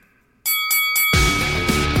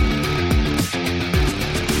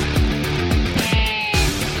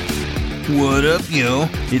What up, yo?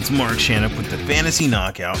 It's Mark Shannon with the Fantasy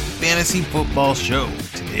Knockout Fantasy Football Show.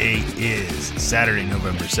 Today is Saturday,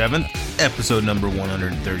 November 7th, episode number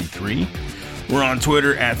 133. We're on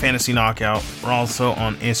Twitter at Fantasy Knockout. We're also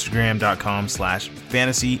on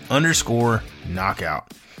Instagram.com/fantasy_knockout.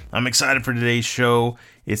 I'm excited for today's show.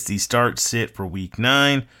 It's the start sit for week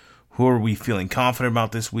 9. Who are we feeling confident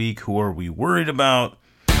about this week? Who are we worried about?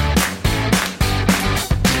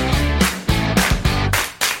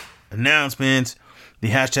 Announcements.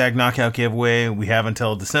 The hashtag knockout giveaway. We have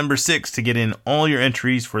until December 6th to get in all your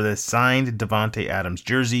entries for the signed Davante Adams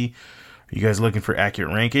jersey. Are you guys looking for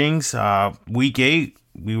accurate rankings? Week 8,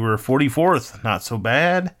 we were 44th. Not so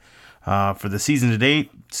bad. For the season to date,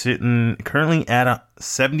 sitting currently at a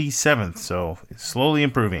 77th. So it's slowly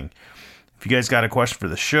improving. If you guys got a question for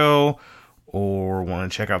the show or want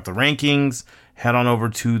to check out the rankings, head on over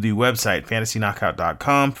to the website,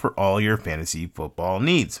 fantasyknockout.com, for all your fantasy football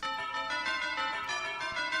needs.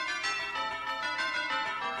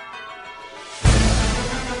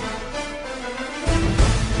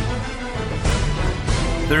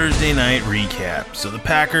 Thursday night recap. So the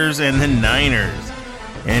Packers and the Niners.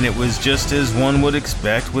 And it was just as one would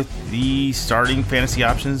expect with the starting fantasy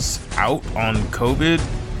options out on COVID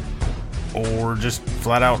or just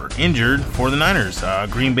flat out injured for the Niners.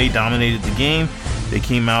 Green Bay dominated the game. They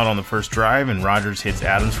came out on the first drive and Rodgers hits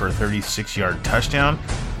Adams for a 36-yard touchdown.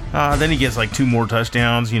 Then he gets like 2 more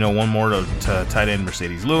touchdowns, one more to tight end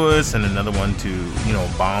Mercedes Lewis and another one to,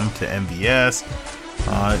 bomb to MVS.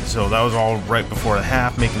 So that was all right before the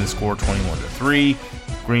half, making the score 21-3.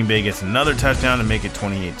 Green Bay gets another touchdown to make it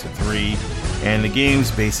 28-3. And the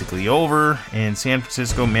game's basically over, and San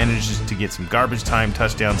Francisco manages to get some garbage time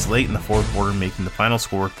touchdowns late in the fourth quarter, making the final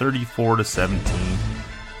score 34-17.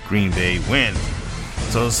 Green Bay win.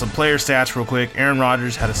 So some player stats real quick. Aaron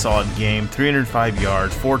Rodgers had a solid game, 305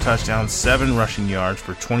 yards, 4 touchdowns, 7 rushing yards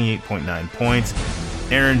for 28.9 points.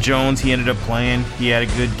 Aaron Jones, he ended up playing. He had a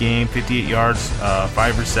good game, 58 yards,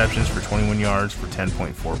 5 receptions for 21 yards for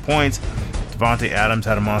 10.4 points. Davante Adams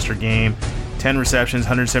had a monster game, 10 receptions,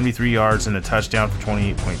 173 yards, and a touchdown for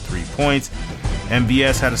 28.3 points.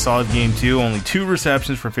 MVS had a solid game too, only 2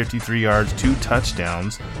 receptions for 53 yards, 2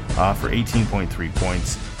 touchdowns for 18.3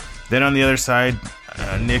 points. Then on the other side,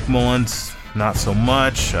 Nick Mullins, not so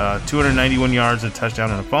much, 291 yards, a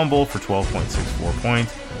touchdown, and a fumble for 12.64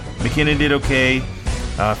 points. McKinnon did okay.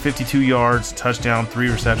 52 yards, touchdown,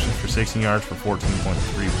 3 receptions for 16 yards for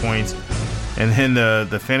 14.3 points. And then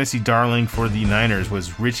the fantasy darling for the Niners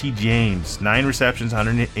was Richie James. 9 receptions,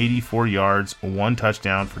 184 yards, 1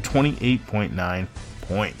 touchdown for 28.9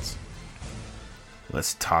 points.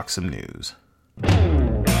 Let's talk some news.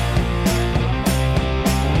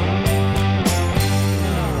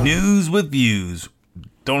 News with views.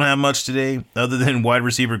 Don't have much today other than wide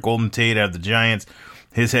receiver Golden Tate out of the Giants.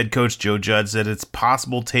 His head coach, Joe Judge, said it's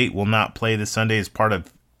possible Tate will not play this Sunday as part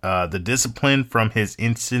of the discipline from his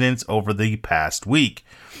incidents over the past week.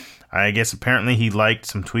 I guess apparently he liked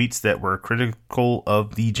some tweets that were critical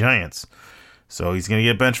of the Giants. So he's going to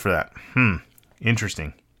get benched for that.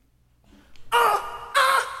 Interesting.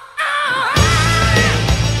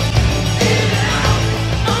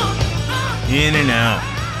 In and out.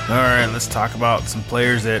 All right, let's talk about some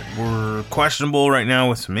players that were questionable right now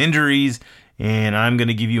with some injuries. And I'm going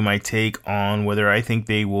to give you my take on whether I think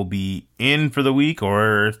they will be in for the week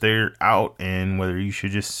or if they're out and whether you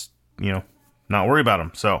should just, not worry about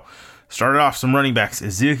them. So, started off some running backs.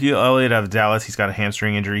 Ezekiel Elliott out of Dallas. He's got a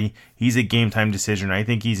hamstring injury. He's a game-time decision. I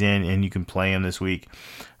think he's in, and you can play him this week.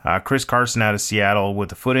 Chris Carson out of Seattle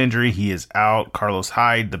with a foot injury. He is out. Carlos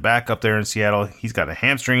Hyde, the backup there in Seattle, he's got a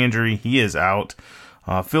hamstring injury. He is out.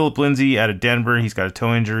 Phillip Lindsay out of Denver. He's got a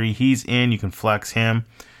toe injury. He's in. You can flex him.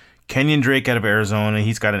 Kenyon Drake out of Arizona,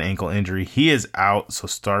 he's got an ankle injury. He is out, so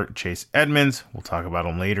start Chase Edmonds. We'll talk about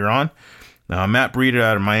him later on. Matt Breida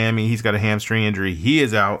out of Miami, he's got a hamstring injury. He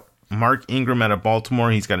is out. Mark Ingram out of Baltimore,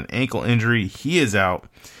 he's got an ankle injury. He is out.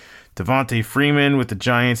 Devontae Freeman with the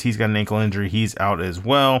Giants, he's got an ankle injury. He's out as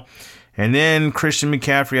well. And then Christian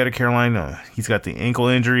McCaffrey out of Carolina, he's got the ankle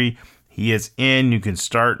injury. He is in. You can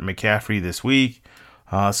start McCaffrey this week.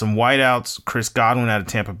 Some wideouts, Chris Godwin out of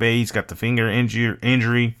Tampa Bay, he's got the finger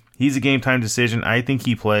injury. He's a game-time decision. I think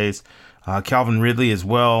he plays. Calvin Ridley as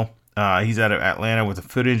well. He's out of Atlanta with a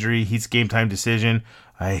foot injury. He's a game-time decision.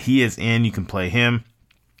 He is in. You can play him.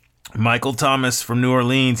 Michael Thomas from New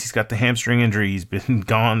Orleans. He's got the hamstring injury. He's been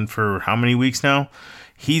gone for how many weeks now?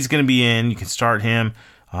 He's going to be in. You can start him.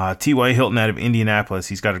 T.Y. Hilton out of Indianapolis.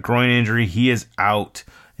 He's got a groin injury. He is out.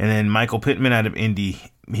 And then Michael Pittman out of Indy.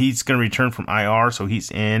 He's going to return from IR, so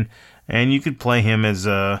he's in. And you could play him as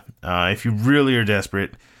if you really are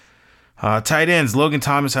desperate. Tight ends, Logan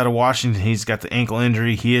Thomas out of Washington. He's got the ankle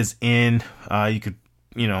injury. He is in. I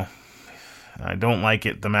don't like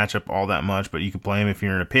the matchup all that much, but you can play him if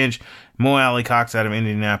you're in a pinch. Mo Alley Cox out of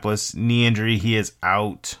Indianapolis, knee injury. He is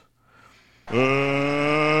out.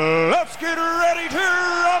 Let's get ready to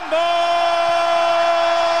rumble!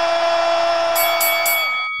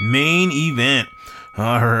 Main event.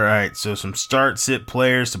 All right, so some start-sit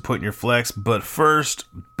players to put in your flex, but first,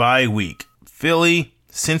 bye week. Philly,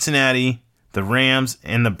 Cincinnati, the Rams,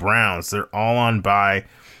 and the Browns. They're all on bye.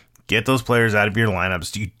 Get those players out of your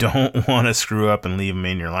lineups. You don't want to screw up and leave them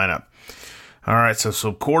in your lineup. All right, so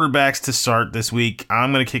quarterbacks to start this week.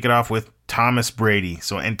 I'm going to kick it off with Thomas Brady.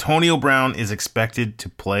 So Antonio Brown is expected to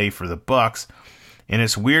play for the Bucs, and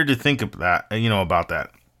it's weird to think of that, about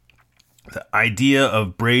that. The idea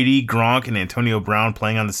of Brady, Gronk, and Antonio Brown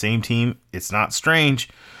playing on the same team, it's not strange,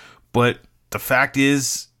 but the fact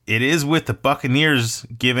is, it is with the Buccaneers,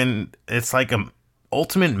 given it's like an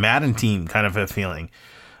ultimate Madden team kind of a feeling.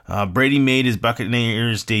 Brady made his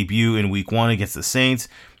Buccaneers debut in Week 1 against the Saints,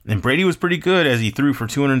 and Brady was pretty good as he threw for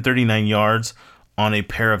 239 yards on a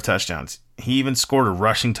pair of touchdowns. He even scored a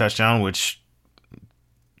rushing touchdown, which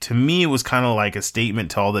to me was kind of like a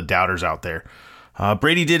statement to all the doubters out there.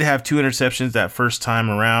 Brady did have 2 interceptions that first time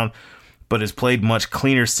around, but has played much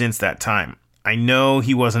cleaner since that time. I know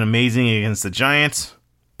he wasn't amazing against the Giants,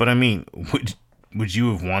 but I mean, would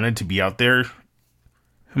you have wanted to be out there?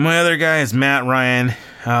 My other guy is Matt Ryan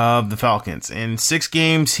of the Falcons. In 6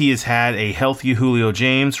 games, he has had a healthy Julio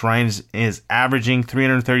Jones. Ryan is averaging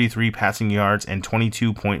 333 passing yards and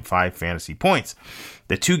 22.5 fantasy points.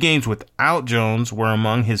 The 2 games without Jones were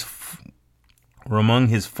among his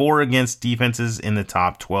 4 against defenses in the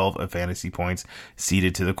top 12 of fantasy points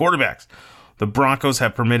ceded to the quarterbacks. The Broncos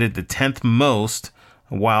have permitted the 10th most,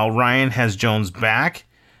 while Ryan has Jones back.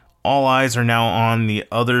 All eyes are now on the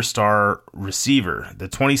other star receiver. The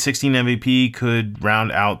 2016 MVP could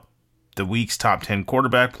round out the week's top 10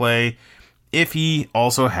 quarterback play if he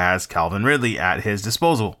also has Calvin Ridley at his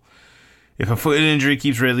disposal. If a foot injury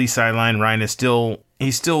keeps Ridley sidelined, Ryan is still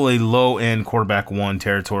a low-end quarterback 1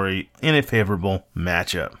 territory in a favorable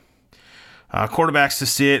matchup. Quarterbacks to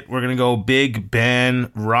sit, we're going to go Big Ben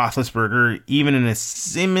Roethlisberger. Even in a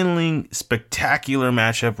seemingly spectacular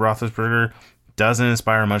matchup, Roethlisberger doesn't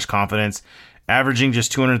inspire much confidence, averaging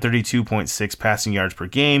just 232.6 passing yards per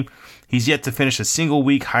game. He's yet to finish a single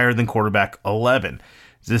week higher than quarterback 11.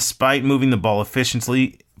 Despite moving the ball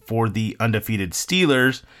efficiently for the undefeated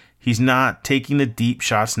Steelers, he's not taking the deep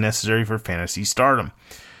shots necessary for fantasy stardom.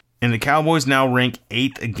 And the Cowboys now rank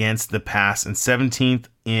 8th against the pass and 17th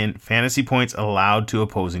in fantasy points allowed to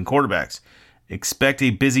opposing quarterbacks. Expect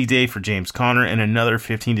a busy day for James Conner and another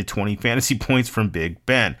 15 to 20 fantasy points from Big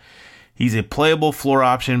Ben. He's a playable floor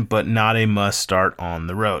option, but not a must start on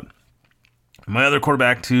the road. My other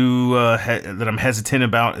quarterback that I'm hesitant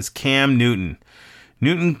about is Cam Newton.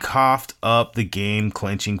 Newton coughed up the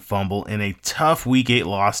game-clinching fumble in a tough Week 8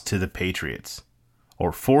 loss to the Patriots,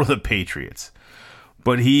 or for the Patriots.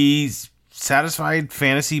 But he's satisfied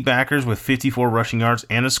fantasy backers with 54 rushing yards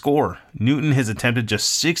and a score. Newton has attempted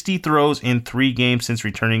just 60 throws in 3 games since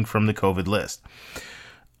returning from the COVID list,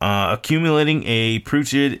 accumulating a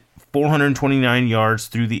putrid 429 yards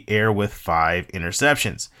through the air with 5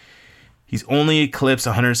 interceptions. He's only eclipsed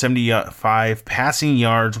 175 passing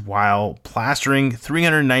yards while plastering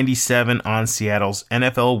 397 on Seattle's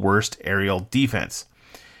NFL worst aerial defense.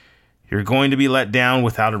 You're going to be let down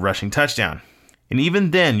without a rushing touchdown. And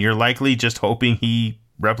even then, you're likely just hoping he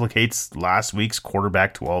replicates last week's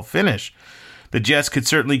quarterback 12 finish. The Jets could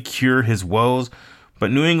certainly cure his woes,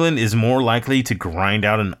 but New England is more likely to grind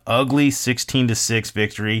out an ugly 16-6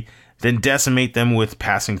 victory than decimate them with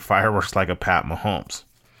passing fireworks like a Pat Mahomes.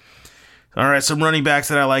 All right, some running backs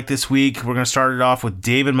that I like this week. We're going to start it off with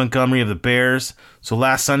David Montgomery of the Bears. So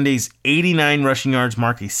last Sunday's 89 rushing yards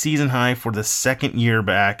marked a season high for the second year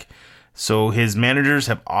back. So his managers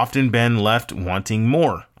have often been left wanting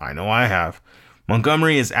more. I know I have.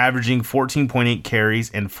 Montgomery is averaging 14.8 carries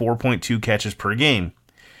and 4.2 catches per game.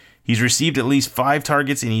 He's received at least 5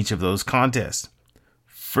 targets in each of those contests,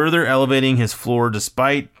 further elevating his floor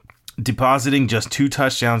despite depositing just 2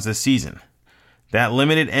 touchdowns this season. That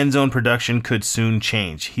limited end zone production could soon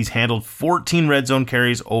change. He's handled 14 red zone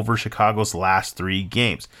carries over Chicago's last 3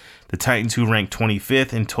 games. The Titans, who ranked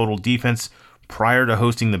 25th in total defense prior to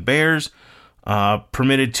hosting the Bears,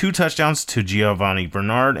 permitted 2 touchdowns to Giovanni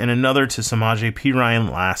Bernard and another to Samaje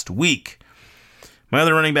Perine last week. My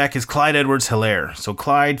other running back is Clyde Edwards-Helaire. So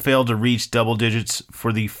Clyde failed to reach double digits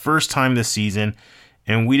for the first time this season,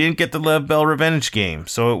 and we didn't get the Lev Bell revenge game,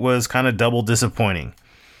 so it was kind of double disappointing.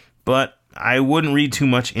 But I wouldn't read too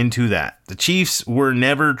much into that. The Chiefs were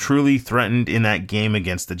never truly threatened in that game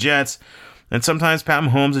against the Jets, and sometimes Pat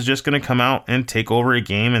Mahomes is just going to come out and take over a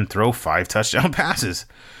game and throw 5 touchdown passes.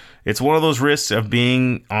 It's one of those risks of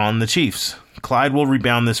being on the Chiefs. Clyde will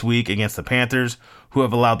rebound this week against the Panthers, who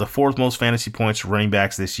have allowed the 4th most fantasy points to running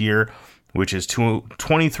backs this year, which is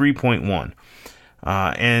 23.1.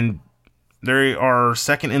 And they are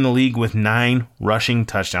second in the league with 9 rushing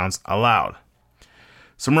touchdowns allowed.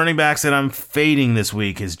 Some running backs that I'm fading this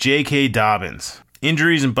week is J.K. Dobbins.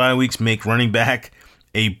 Injuries and bye weeks make running back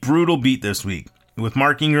a brutal beat this week. With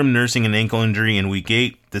Mark Ingram nursing an ankle injury in week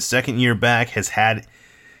 8, the second-year back has had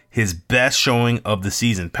his best showing of the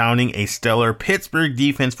season, pounding a stellar Pittsburgh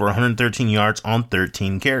defense for 113 yards on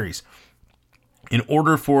 13 carries. In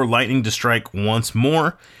order for Lightning to strike once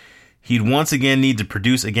more, he'd once again need to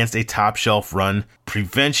produce against a top-shelf run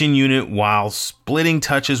prevention unit while splitting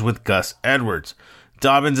touches with Gus Edwards.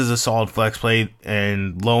 Dobbins is a solid flex play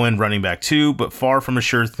and low-end running back too, but far from a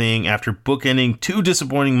sure thing after bookending 2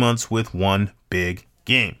 disappointing months with 1 big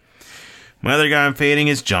game. My other guy I'm fading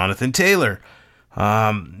is Jonathan Taylor.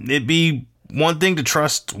 It'd be one thing to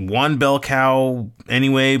trust one bell cow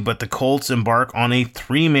anyway, but the Colts embark on a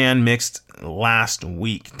 3-man mixed last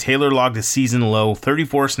week. Taylor logged a season-low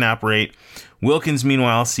 34 snap rate. Wilkins,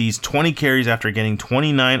 meanwhile, sees 20 carries after getting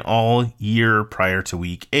 29 all year prior to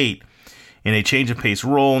week 8. In a change-of-pace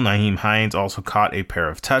role, Nyheim Hines also caught a pair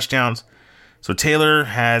of touchdowns. So Taylor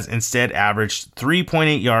has instead averaged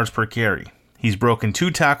 3.8 yards per carry. He's broken 2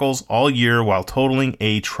 tackles all year while totaling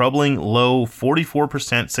a troubling low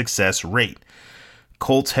 44% success rate.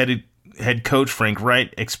 Colts head coach Frank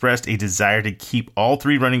Reich expressed a desire to keep all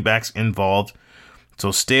 3 running backs involved,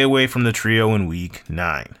 so stay away from the trio in week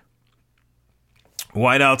 9.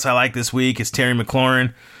 Wideouts I like this week is Terry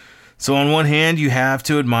McLaurin. So on one hand, you have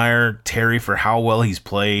to admire Terry for how well he's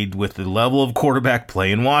played with the level of quarterback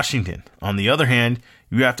play in Washington. On the other hand,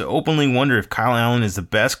 you have to openly wonder if Kyle Allen is the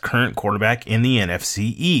best current quarterback in the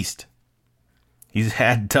NFC East. He's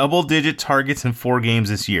had double-digit targets in 4 games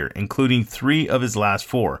this year, including 3 of his last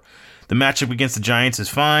 4. The matchup against the Giants is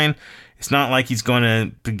fine. It's not like he's going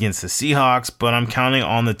to against the Seahawks, but I'm counting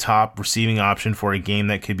on the top receiving option for a game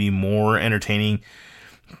that could be more entertaining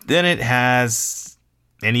than it has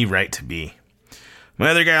any right to be. My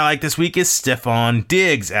other guy I like this week is Stephon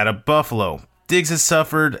Diggs out of Buffalo. Diggs has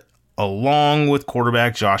suffered along with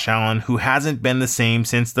quarterback Josh Allen, who hasn't been the same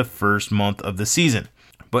since the first month of the season.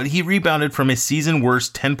 But he rebounded from a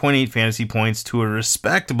season-worst 10.8 fantasy points to a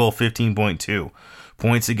respectable 15.2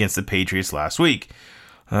 points against the Patriots last week.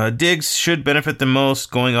 Diggs should benefit the most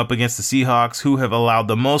going up against the Seahawks, who have allowed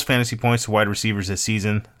the most fantasy points to wide receivers this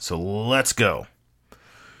season. So let's go.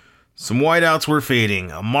 Some wideouts were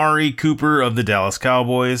fading. Amari Cooper of the Dallas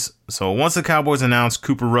Cowboys. So once the Cowboys announced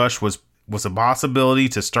Cooper Rush was a possibility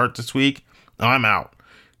to start this week, I'm out.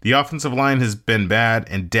 The offensive line has been bad,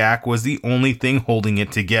 and Dak was the only thing holding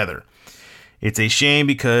it together. It's a shame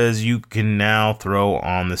because you can now throw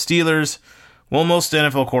on the Steelers. Well, most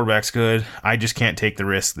NFL quarterbacks could. I just can't take the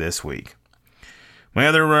risk this week. My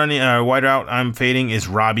other wideout I'm fading is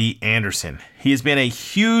Robbie Anderson. He has been a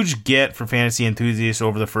huge get for fantasy enthusiasts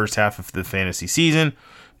over the first half of the fantasy season,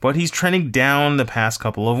 but he's trending down the past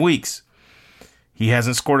couple of weeks. He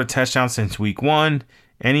hasn't scored a touchdown since week 1,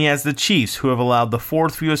 and he has the Chiefs, who have allowed the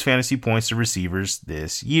 4th fewest fantasy points to receivers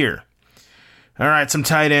this year. All right, some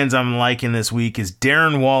tight ends I'm liking this week is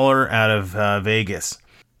Darren Waller out of Vegas.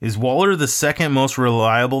 Is Waller the second most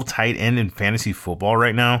reliable tight end in fantasy football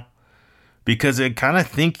right now? Because I kind of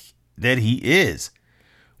think that he is.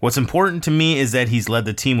 What's important to me is that he's led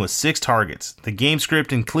the team with 6 targets. The game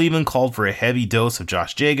script in Cleveland called for a heavy dose of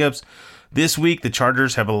Josh Jacobs. This week, the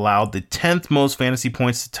Chargers have allowed the 10th most fantasy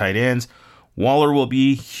points to tight ends. Waller will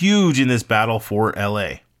be huge in this battle for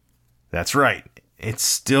LA. That's right. It's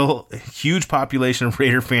still a huge population of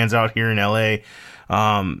Raider fans out here in LA,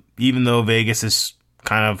 even though Vegas is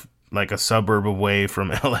kind of like a suburb away from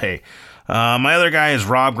LA. My other guy is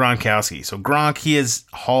Rob Gronkowski. So Gronk, he has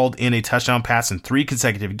hauled in a touchdown pass in 3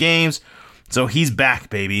 consecutive games. So he's back,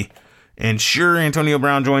 baby. And sure, Antonio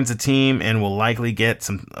Brown joins the team and will likely get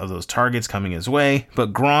some of those targets coming his way.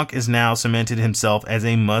 But Gronk is now cemented himself as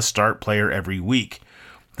a must-start player every week.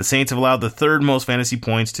 The Saints have allowed the 3rd most fantasy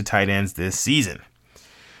points to tight ends this season.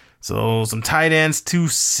 So some tight ends to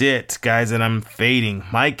sit, guys that I'm fading.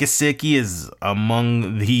 Mike Gesicki is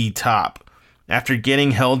among the top. After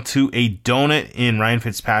getting held to a donut in Ryan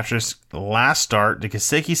Fitzpatrick's last start,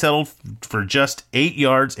 Gesicki settled for just 8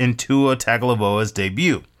 yards in Tua Tagovailoa's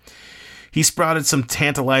debut. He sprouted some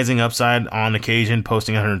tantalizing upside on occasion,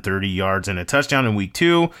 posting 130 yards and a touchdown in week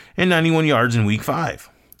 2 and 91 yards in week 5.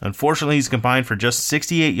 Unfortunately, he's combined for just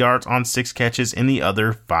 68 yards on 6 catches in the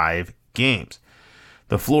other 5 games.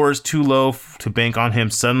 The floor is too low to bank on him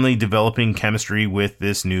suddenly developing chemistry with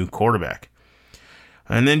this new quarterback.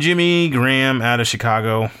 And then Jimmy Graham out of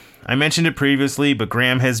Chicago. I mentioned it previously, but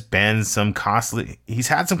Graham has had some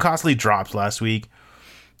costly drops last week.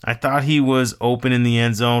 I thought he was open in the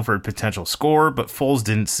end zone for a potential score, but Foles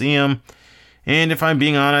didn't see him. And if I'm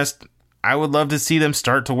being honest, I would love to see them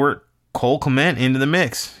start to work Cole Kmet into the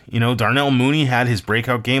mix. Darnell Mooney had his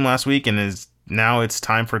breakout game last week, and now it's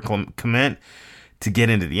time for Kmet to get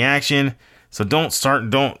into the action. So don't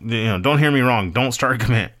hear me wrong. Don't start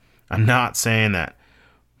Kmet. I'm not saying that.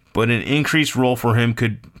 But an increased role for him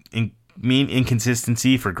could mean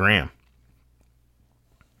inconsistency for Graham.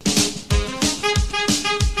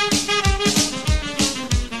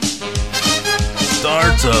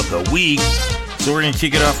 Starts of the week. So we're going to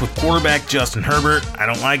kick it off with quarterback Justin Herbert. I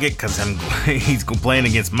don't like it because he's playing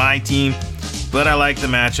against my team, but I like the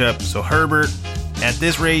matchup. So Herbert, at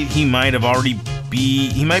this rate, he might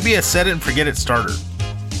be a set it and forget it starter.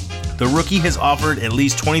 The rookie has offered at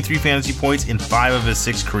least 23 fantasy points in 5 of his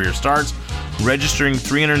 6 career starts, registering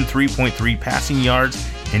 303.3 passing yards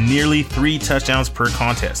and nearly 3 touchdowns per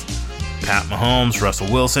contest. Pat Mahomes,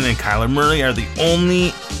 Russell Wilson, and Kyler Murray are the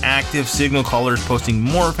only active signal callers posting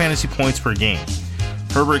more fantasy points per game.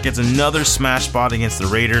 Herbert gets another smash spot against the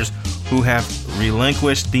Raiders, who have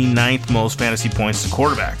relinquished the 9th most fantasy points to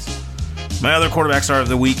quarterbacks. My other quarterback start of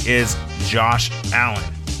the week is Josh Allen.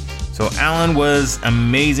 So Allen was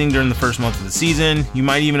amazing during the first month of the season. You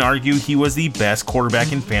might even argue he was the best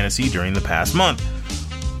quarterback in fantasy during the past month.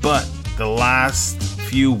 But the last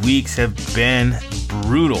few weeks have been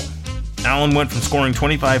brutal. Allen went from scoring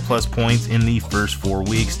 25 plus points in the first 4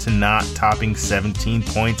 weeks to not topping 17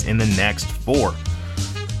 points in the next 4.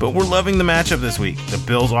 But we're loving the matchup this week. The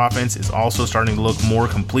Bills' offense is also starting to look more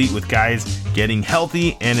complete with guys getting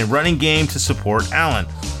healthy and a running game to support Allen.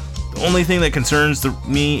 The only thing that concerns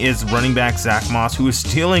me is running back Zach Moss, who is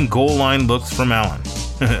stealing goal line looks from Allen.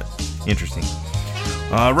 Interesting.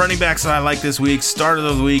 Running backs that I like this week. Start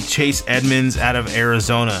of the week, Chase Edmonds out of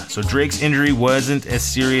Arizona. So Drake's injury wasn't as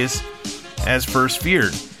serious as first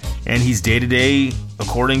feared, and he's day-to-day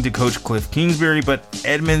according to Coach Cliff Kingsbury, but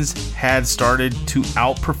Edmonds had started to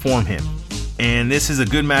outperform him. And this is a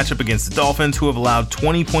good matchup against the Dolphins, who have allowed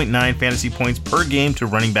 20.9 fantasy points per game to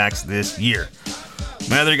running backs this year.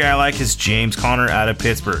 My other guy I like is James Conner out of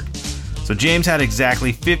Pittsburgh. So James had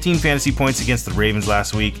exactly 15 fantasy points against the Ravens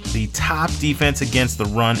last week, the top defense against the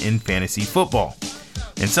run in fantasy football.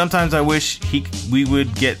 And sometimes I wish we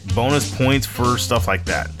would get bonus points for stuff like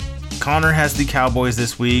that. Conner has the Cowboys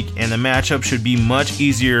this week, and the matchup should be much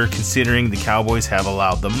easier considering the Cowboys have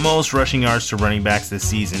allowed the most rushing yards to running backs this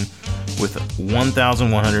season with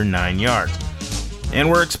 1,109 yards. And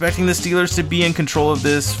we're expecting the Steelers to be in control of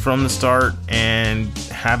this from the start and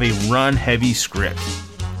have a run-heavy script.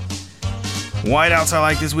 Wideouts I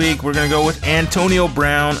like this week, we're going to go with Antonio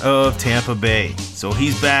Brown of Tampa Bay. So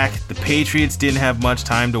he's back. The Patriots didn't have much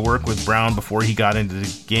time to work with Brown before he got into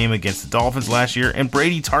the game against the Dolphins last year, and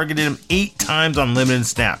Brady targeted him 8 times on limited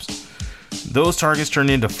snaps. Those targets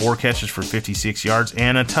turned into 4 catches for 56 yards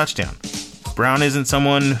and a touchdown. Brown isn't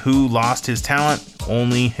someone who lost his talent,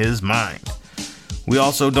 only his mind. We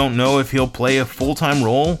also don't know if he'll play a full-time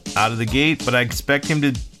role out of the gate, but I expect him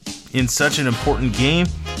to in such an important game.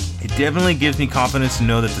 It definitely gives me confidence to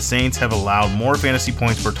know that the Saints have allowed more fantasy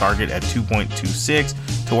points per target at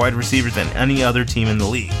 2.26 to wide receivers than any other team in the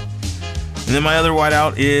league. And then my other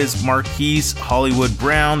wideout is Marquise Hollywood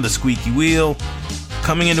Brown, the squeaky wheel.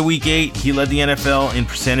 Coming into week 8, he led the NFL in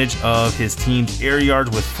percentage of his team's air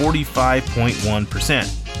yards with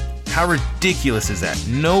 45.1%. How ridiculous is that?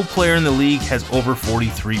 No player in the league has over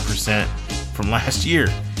 43% from last year.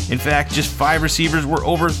 In fact, just 5 receivers were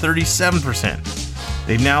over 37%.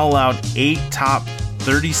 They've now allowed 8 top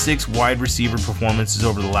 36 wide receiver performances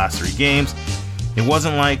over the last 3 games. It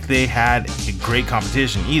wasn't like they had a great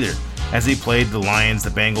competition either, as they played the Lions, the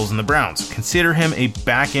Bengals, and the Browns. Consider him a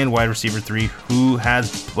back-end wide receiver 3 who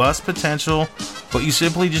has bust potential, but you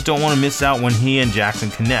simply just don't want to miss out when he and Jackson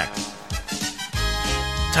connect.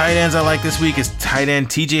 Tight ends I like this week is tight end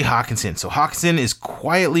TJ Hawkinson. So Hawkinson is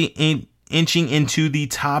quietly inching into the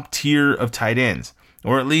top tier of tight ends,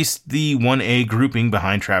 or at least the 1A grouping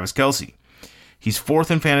behind Travis Kelce. He's 4th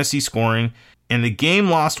in fantasy scoring, and the game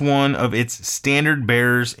lost one of its standard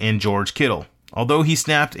bearers in George Kittle. Although he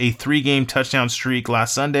snapped a 3-game touchdown streak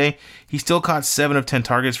last Sunday, he still caught 7 of 10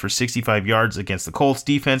 targets for 65 yards against the Colts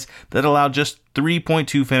defense that allowed just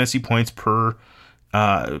 3.2 fantasy points per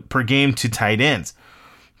game to tight ends.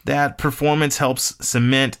 That performance helps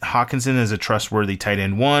cement Hockenson as a trustworthy tight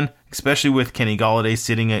end 1, especially with Kenny Golladay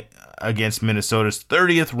sitting against Minnesota's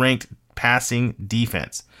 30th ranked passing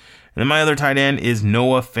defense. And then my other tight end is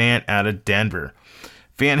Noah Fant out of Denver.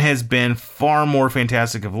 Fant has been far more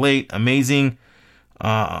fantastic of late. Amazing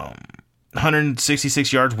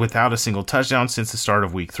 166 yards without a single touchdown since the start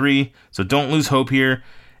of week 3. So don't lose hope here,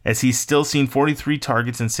 as he's still seen 43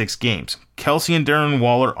 targets in 6 games. Kelsey and Darren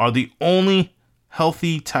Waller are the only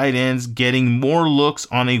healthy tight ends getting more looks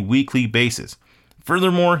on a weekly basis.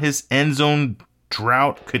 Furthermore, his end zone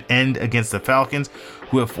drought could end against the Falcons,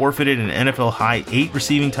 who have forfeited an NFL high 8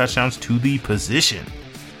 receiving touchdowns to the position.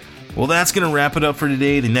 Well, that's going to wrap it up for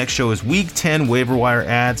today. The next show is Week 10 waiver wire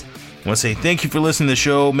ads. I want to say thank you for listening to the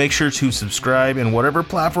show. Make sure to subscribe, and whatever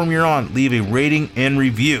platform you're on, leave a rating and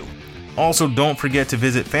review. Also, don't forget to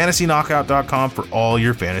visit fantasyknockout.com for all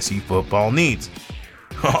your fantasy football needs.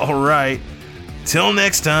 All right, till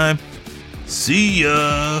next time, see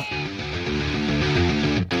ya.